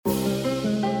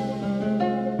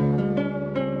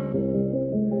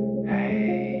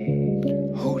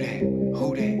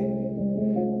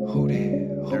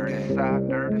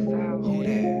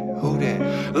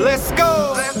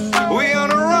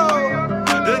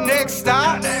next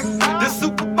stop, the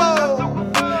Super Bowl.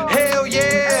 Hell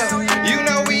yeah, you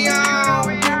know we on.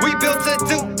 We built to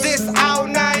do this all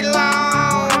night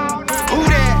long.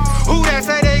 Who that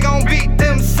say they gon' beat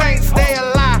them Saints? They a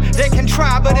lie. They can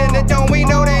try, but in the dome we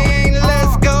know they ain't.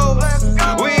 Let's go.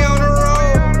 We on the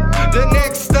road. The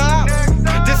next stop,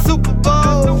 the Super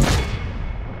Bowl.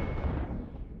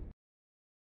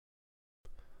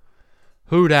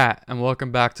 Who dat, and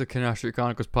welcome back to Canal Street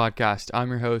Chronicles podcast.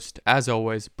 I'm your host, as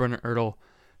always, Brennan Ertl.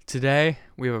 Today,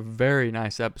 we have a very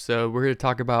nice episode. We're here to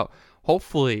talk about,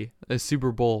 hopefully, a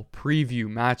Super Bowl preview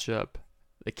matchup.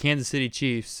 The Kansas City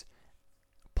Chiefs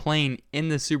playing in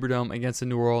the Superdome against the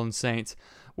New Orleans Saints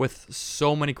with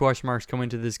so many question marks coming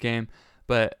into this game,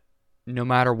 but no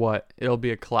matter what, it'll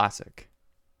be a classic.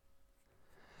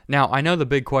 Now, I know the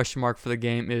big question mark for the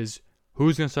game is,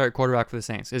 who's going to start quarterback for the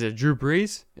Saints? Is it Drew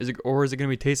Brees? Or is it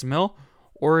going to be Taysom Hill?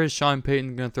 Or is Sean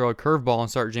Payton going to throw a curveball and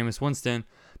start Jameis Winston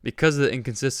because of the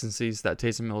inconsistencies that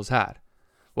Taysom Hill has had?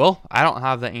 Well, I don't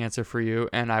have the answer for you,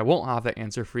 and I won't have the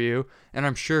answer for you, and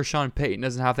I'm sure Sean Payton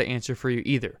doesn't have the answer for you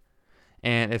either.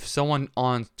 And if someone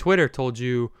on Twitter told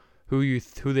you who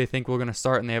they think we're going to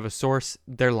start and they have a source,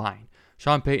 they're lying.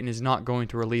 Sean Payton is not going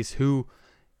to release who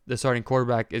the starting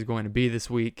quarterback is going to be this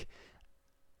week.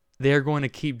 They're going to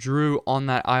keep Drew on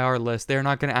that IR list. They're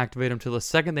not going to activate him till the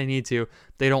second they need to.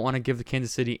 They don't want to give the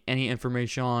Kansas City any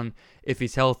information on if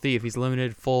he's healthy, if he's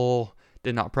limited, full,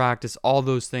 did not practice, all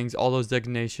those things, all those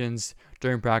designations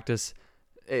during practice.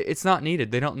 It's not needed.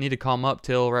 They don't need to call him up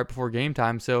till right before game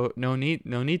time, so no need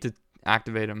to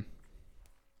activate him.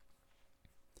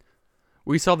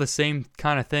 We saw the same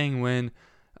kind of thing when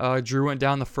Drew went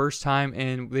down the first time,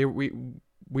 and we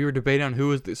were debating on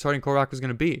who the starting quarterback was going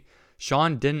to be.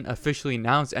 Sean didn't officially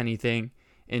announce anything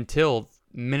until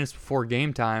minutes before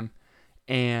game time,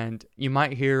 and you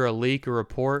might hear a leak or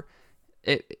report.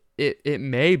 It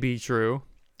may be true,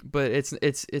 but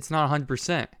it's not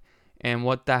 100%. And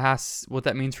what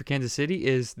that means for Kansas City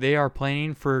is they are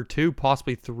planning for 2,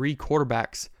 possibly 3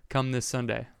 quarterbacks come this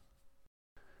Sunday.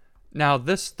 Now,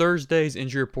 this Thursday's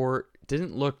injury report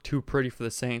didn't look too pretty for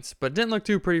the Saints, but it didn't look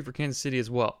too pretty for Kansas City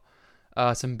as well.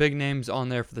 Some big names on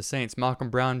there for the Saints. Malcolm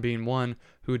Brown being one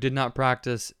who did not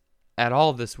practice at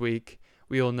all this week.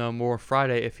 We will know more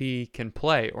Friday if he can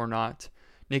play or not.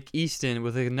 Nick Easton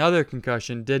with another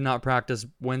concussion did not practice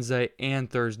Wednesday and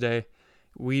Thursday.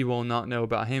 We will not know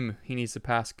about him. He needs to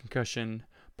pass concussion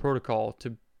protocol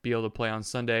to be able to play on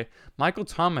Sunday. Michael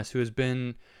Thomas, who has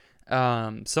been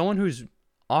someone who's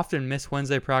often missed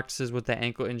Wednesday practices with the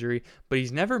ankle injury, but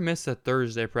he's never missed a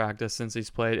Thursday practice since he's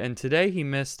played, and today he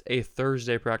missed a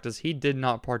Thursday practice. He did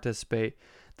not participate.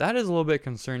 That is a little bit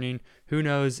concerning. Who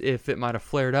knows if it might have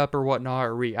flared up or whatnot,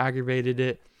 or re-aggravated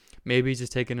it. Maybe he's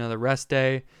just taking another rest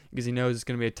day because he knows it's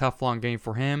going to be a tough, long game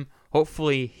for him.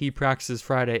 Hopefully he practices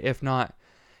Friday. If not,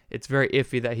 it's very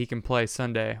iffy that he can play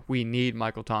Sunday. We need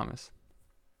Michael Thomas.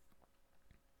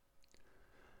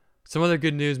 Some other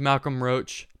good news, Malcolm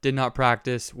Roach did not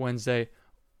practice Wednesday,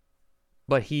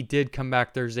 but he did come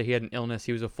back Thursday. He had an illness.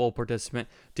 He was a full participant.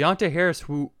 Deontay Harris,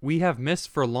 who we have missed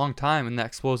for a long time in that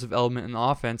explosive element in the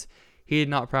offense, he did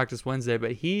not practice Wednesday,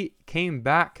 but he came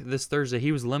back this Thursday.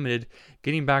 He was limited.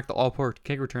 Getting back the all-pro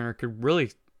kick returner could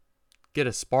really get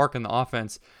a spark in the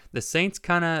offense. The Saints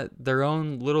kind of their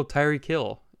own little Tyreek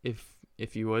Hill,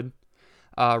 if you would.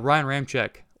 Ryan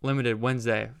Ramczyk, limited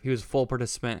Wednesday. He was a full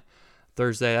participant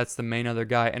Thursday. That's the main other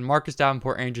guy. And Marcus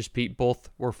Davenport and Andrews Peat both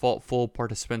were full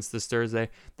participants this Thursday.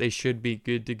 They should be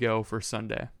good to go for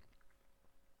Sunday.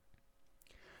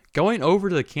 Going over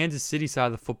to the Kansas City side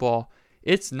of the football,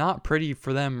 it's not pretty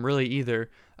for them really either.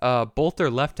 Both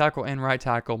their left tackle and right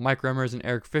tackle, Mike Remmers and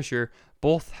Eric Fisher,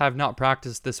 both have not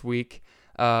practiced this week,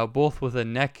 both with a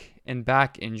neck and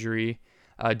back injury.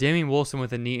 Damian Wilson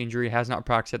with a knee injury has not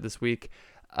practiced yet this week.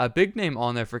 A big name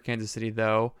on there for Kansas City,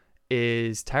 though,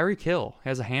 is Tyreek Hill. He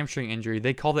has a hamstring injury.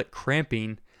 They called it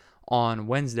cramping on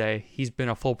Wednesday. He's been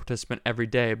a full participant every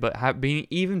day, but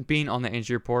even being on the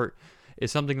injury report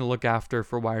is something to look after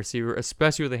for wide receiver,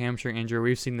 especially with a hamstring injury.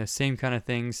 We've seen the same kind of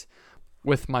things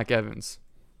with Mike Evans.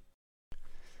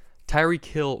 Tyreek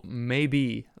Hill may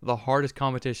be the hardest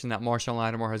competition that Marshawn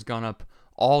Lattimore has gone up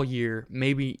all year,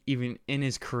 maybe even in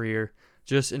his career,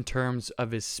 just in terms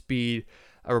of his speed.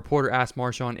 A reporter asked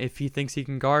Marshawn if he thinks he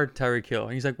can guard Tyreek Hill.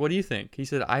 And he's like, what do you think? He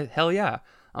said, hell yeah,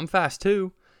 I'm fast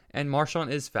too. And Marshawn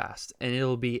is fast. And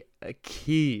it'll be a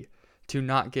key to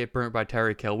not get burnt by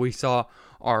Tyreek Hill. We saw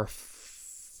our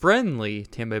friendly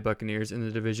Tampa Bay Buccaneers in the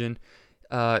division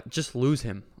just lose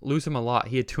him a lot.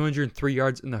 He had 203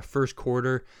 yards in the first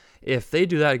quarter. If they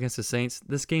do that against the Saints,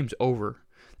 this game's over.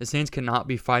 The Saints cannot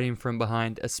be fighting from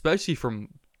behind, especially from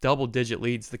double-digit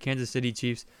leads the Kansas City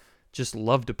Chiefs just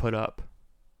love to put up.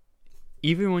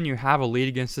 Even when you have a lead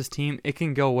against this team, it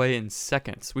can go away in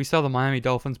seconds. We saw the Miami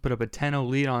Dolphins put up a 10-0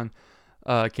 lead on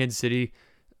Kansas City.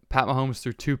 Pat Mahomes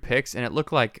threw 2 picks, and it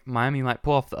looked like Miami might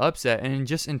pull off the upset. And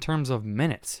just in terms of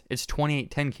minutes, it's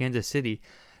 28-10 Kansas City.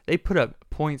 They put up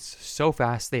points so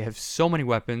fast. They have so many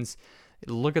weapons.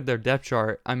 Look at their depth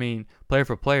chart. I mean, player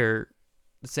for player,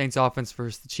 the Saints offense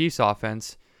versus the Chiefs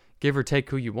offense, give or take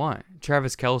who you want.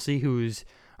 Travis Kelce, who's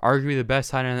arguably the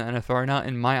best tight end in the NFL right now.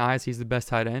 In my eyes, he's the best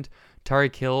tight end.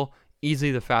 Tyreek Hill,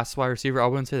 easily the fastest wide receiver. I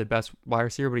wouldn't say the best wide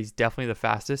receiver, but he's definitely the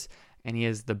fastest. And he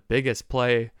has the biggest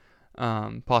play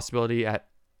possibility at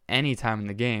any time in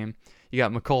the game. You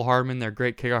got McCole Hardman, their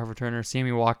great kickoff returner.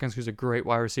 Sammy Watkins, who's a great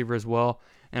wide receiver as well.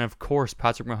 And, of course,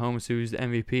 Patrick Mahomes, who's the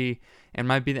MVP and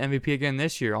might be the MVP again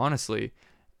this year, honestly.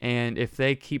 And if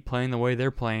they keep playing the way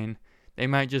they're playing, they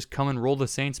might just come and roll the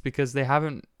Saints because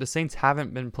the Saints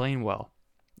haven't been playing well.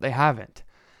 They haven't.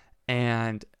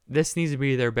 And this needs to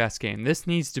be their best game. This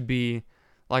needs to be,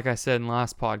 like I said in the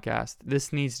last podcast,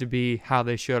 this needs to be how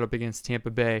they showed up against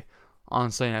Tampa Bay on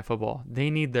Sunday Night Football. They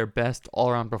need their best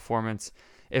all-around performance.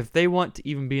 If they want to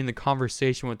even be in the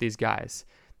conversation with these guys,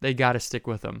 they got to stick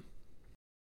with them.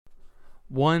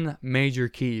 One major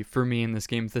key for me in this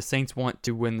game, if the Saints want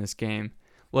to win this game,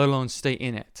 let alone stay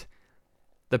in it,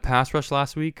 the pass rush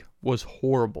last week was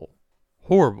horrible.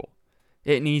 Horrible.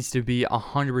 It needs to be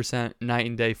 100% night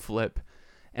and day flip.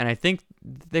 And I think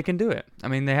they can do it. I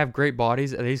mean, they have great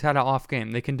bodies. They just had an off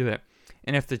game. They can do it.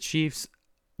 And if the Chiefs,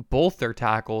 both their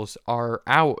tackles, are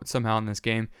out somehow in this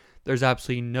game, there's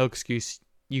absolutely no excuse.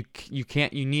 You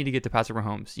need to get to Patrick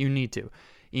Mahomes. You need to.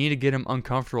 You need to get him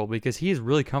uncomfortable because he is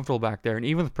really comfortable back there. And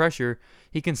even with pressure,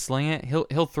 he can sling it.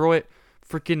 He'll throw it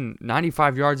freaking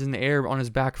 95 yards in the air on his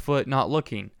back foot, not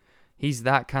looking. He's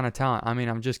that kind of talent. I mean,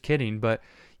 I'm just kidding, but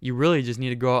you really just need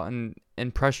to go out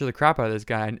and pressure the crap out of this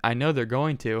guy. I know they're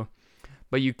going to,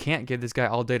 but you can't give this guy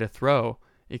all day to throw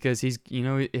because he's,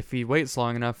 if he waits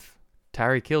long enough,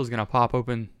 Tyreek Hill is going to pop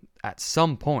open at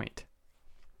some point.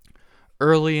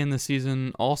 Early in the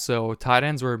season, also, tight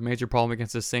ends were a major problem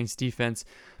against the Saints defense,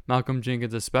 Malcolm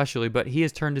Jenkins especially, but he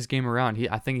has turned his game around.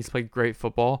 I think he's played great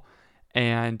football,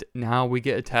 and now we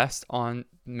get a test on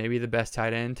maybe the best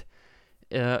tight end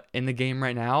in the game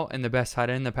right now and the best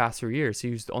tight end in the past 3 years.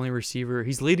 He's the only receiver.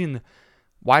 He's leading the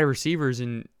wide receivers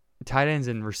and tight ends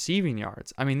in receiving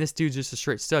yards. I mean, this dude's just a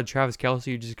straight stud. Travis Kelce,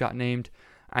 who just got named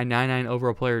a 99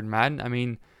 overall player in Madden. I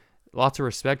mean, lots of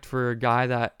respect for a guy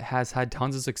that has had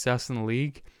tons of success in the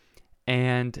league,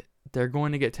 and they're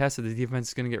going to get tested. The defense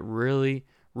is going to get really,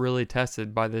 really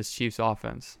tested by this Chiefs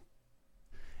offense.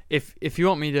 If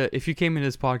you came into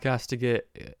this podcast to get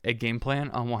a game plan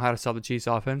on how to stop the Chiefs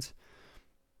offense,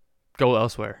 go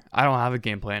elsewhere. I don't have a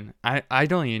game plan. I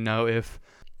don't even know if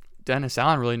Dennis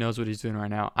Allen really knows what he's doing right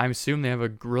now. I assume they have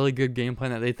a really good game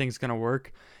plan that they think is going to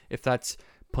work. If that's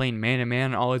playing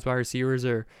man-to-man, all these wide receivers,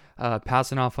 or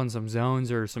passing off on some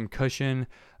zones or some cushion,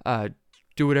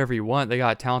 do whatever you want. They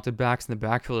got talented backs in the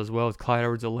backfield as well with Clyde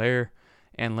Edwards-Helaire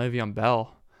and Le'Veon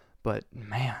Bell. But,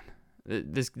 man,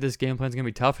 this game plan is going to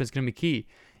be tough. And it's going to be key.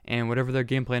 And whatever their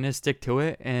game plan is, stick to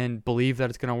it and believe that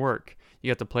it's going to work. You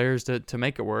got the players to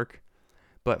make it work.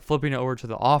 But flipping it over to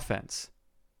the offense,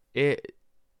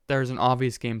 there's an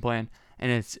obvious game plan.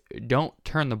 And it's don't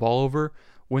turn the ball over,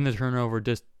 win the turnover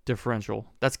differential.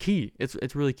 That's key.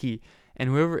 It's really key.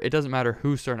 And it doesn't matter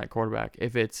who's starting at quarterback.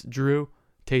 If it's Drew,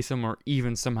 Taysom, or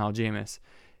even somehow Jameis,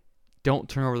 don't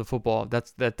turn over the football.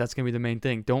 That's going to be the main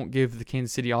thing. Don't give the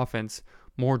Kansas City offense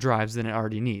more drives than it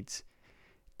already needs.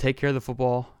 Take care of the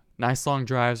football. Nice long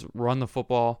drives. Run the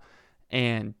football.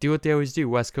 And do what they always do.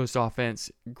 West Coast offense.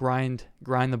 Grind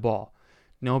the ball.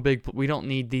 We don't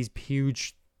need these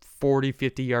huge 40,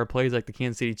 50-yard plays like the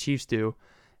Kansas City Chiefs do.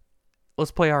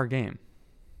 Let's play our game.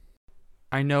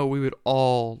 I know we would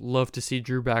all love to see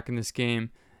Drew back in this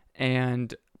game.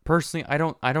 And personally, I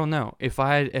don't know. If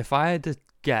I had to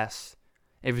guess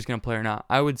if he's going to play or not,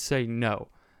 I would say no.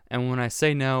 And when I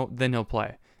say no, then he'll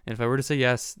play. And if I were to say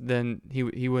yes, then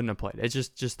he wouldn't have played. It's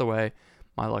just the way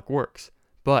my luck works.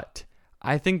 But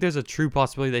I think there's a true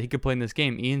possibility that he could play in this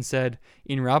game. Ian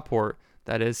Rappaport,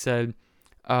 said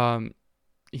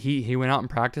he went out in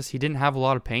practice. He didn't have a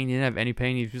lot of pain. He didn't have any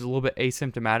pain. He was a little bit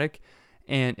asymptomatic.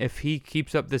 And if he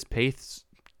keeps up this pace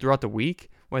throughout the week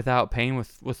without pain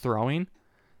with throwing,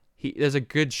 there's a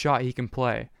good shot he can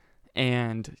play.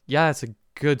 And yeah, that's a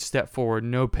good step forward.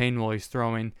 No pain while he's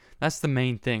throwing. That's the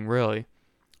main thing, really.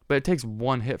 But it takes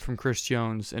one hit from Chris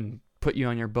Jones and put you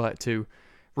on your butt to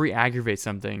re-aggravate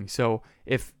something. So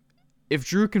if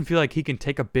Drew can feel like he can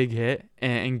take a big hit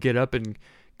and get up and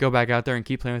go back out there and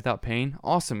keep playing without pain,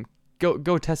 awesome.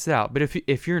 Go test it out. But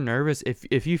if you're nervous,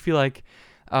 if you feel like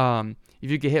if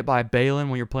you get hit by Balin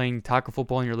when you're playing tackle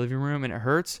football in your living room and it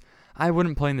hurts, I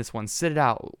wouldn't play in this one. Sit it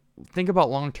out. Think about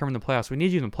long term in the playoffs. We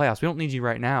need you in the playoffs. We don't need you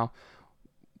right now.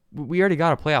 We already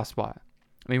got a playoff spot.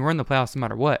 I mean, we're in the playoffs no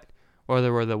matter what,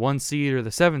 whether we're the 1 seed or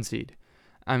the 7 seed.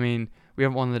 I mean, we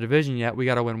haven't won the division yet. We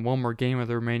got to win one more game of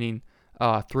the remaining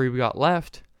 3 we got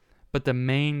left. But the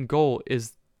main goal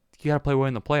is you got to play well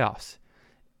in the playoffs.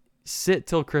 Sit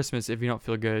till Christmas if you don't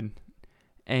feel good,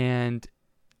 and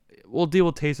we'll deal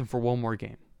with Taysom for one more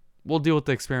game. We'll deal with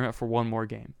the experiment for one more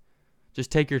game.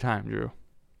 Just take your time, Drew.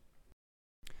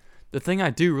 The thing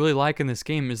I do really like in this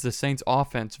game is the Saints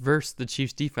offense versus the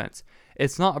Chiefs defense.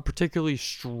 It's not a particularly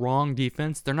strong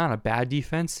defense. They're not a bad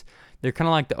defense. They're kind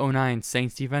of like the 2009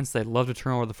 Saints defense. They love to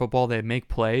turn over the football. They make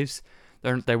plays.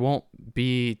 They won't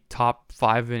be top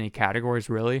 5 in any categories,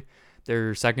 really.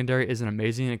 Their secondary isn't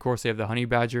amazing. And of course, they have the Honey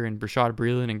Badger and Rashad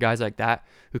Breeland and guys like that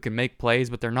who can make plays,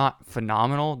 but they're not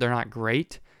phenomenal. They're not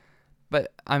great.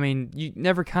 But, I mean, you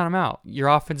never count them out. Your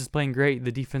offense is playing great.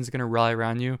 The defense is going to rally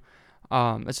around you.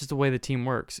 That's just the way the team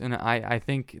works. And I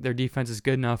think their defense is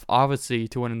good enough, obviously,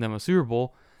 to win them a Super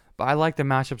Bowl. But I like the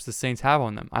matchups the Saints have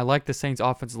on them. I like the Saints'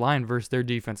 offensive line versus their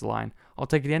defensive line. I'll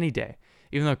take it any day.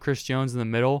 Even though Chris Jones in the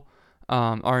middle,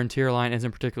 our interior line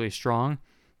isn't particularly strong.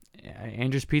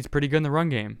 Andrews Pete's pretty good in the run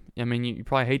game. I mean, you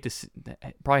probably hate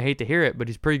to hear it, but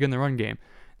he's pretty good in the run game.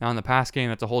 Now in the pass game,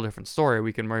 that's a whole different story.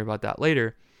 We can worry about that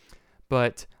later.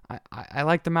 But I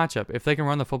like the matchup. If they can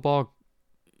run the football,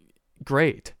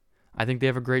 great. I think they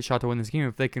have a great shot to win this game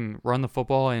if they can run the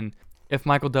football. And if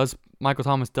Michael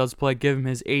Thomas does play, give him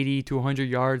his 80 to 100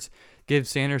 yards, give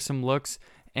Sanders some looks,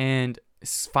 and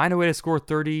find a way to score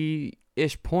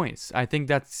 30-ish points. I think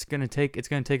it's going to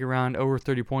take around over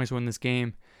 30 points to win this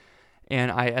game.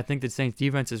 And I think the Saints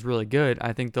defense is really good.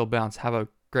 I think they'll have a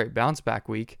great bounce back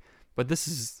week. But this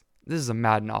is a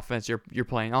Madden offense you're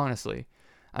playing, honestly.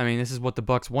 I mean, this is what the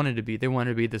Bucs wanted to be. They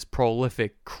wanted to be this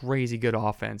prolific, crazy good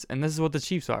offense. And this is what the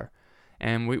Chiefs are.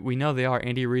 And we know they are.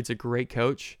 Andy Reid's a great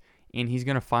coach, and he's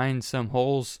going to find some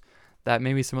holes that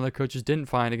maybe some other coaches didn't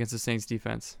find against the Saints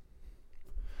defense.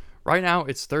 Right now,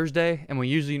 it's Thursday, and we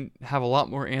usually have a lot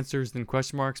more answers than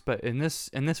question marks. But in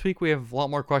this week, we have a lot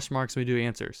more question marks than we do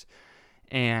answers.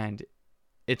 And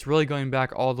it's really going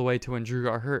back all the way to when Drew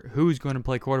got hurt. Who's going to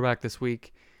play quarterback this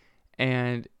week?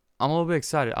 And I'm a little bit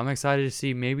excited. I'm excited to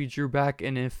see maybe Drew back,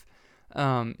 and if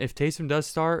Taysom does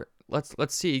start,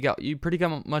 let's see. You pretty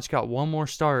much got one more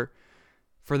start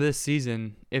for this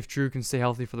season. If Drew can stay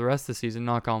healthy for the rest of the season,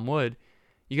 knock on wood,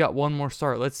 you got one more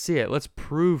start. Let's see it. Let's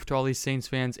prove to all these Saints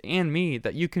fans and me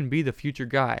that you can be the future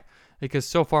guy. Because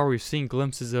so far we've seen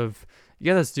glimpses of,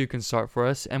 this dude can start for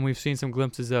us, and we've seen some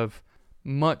glimpses of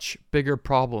much bigger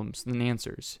problems than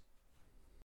answers.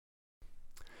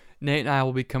 Nate and I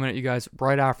will be coming at you guys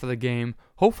right after the game,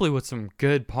 hopefully with some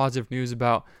good positive news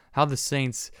about how the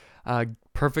Saints'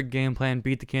 perfect game plan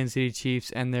beat the Kansas City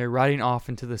Chiefs, and they're riding off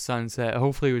into the sunset,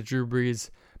 hopefully with Drew Brees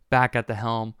back at the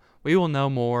helm. We will know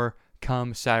more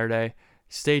come Saturday.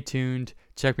 Stay tuned.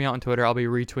 Check me out on Twitter. I'll be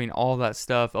retweeting all that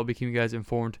stuff. I'll be keeping you guys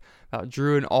informed about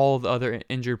Drew and all the other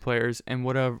injured players and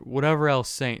whatever else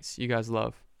Saints you guys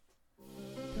love.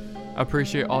 I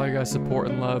appreciate all your guys' support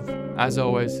and love. As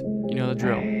always, you know the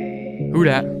drill. Who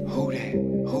dat? Who dat?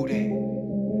 Who dat?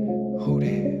 Who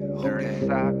dat? Dirty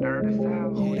South, dirty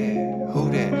South. Who dat?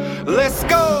 Who dat? Let's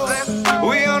go.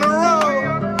 We on the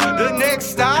road. The next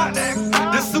stop,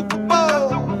 the Super Bowl.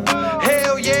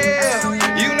 Hell yeah.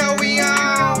 You know we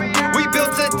on. We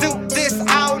built to do this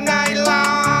all night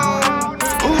long.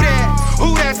 Who that?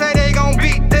 Who that say they gon'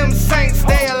 beat them Saints?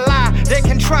 They a lie. They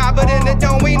can try, but in the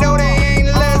dome we know they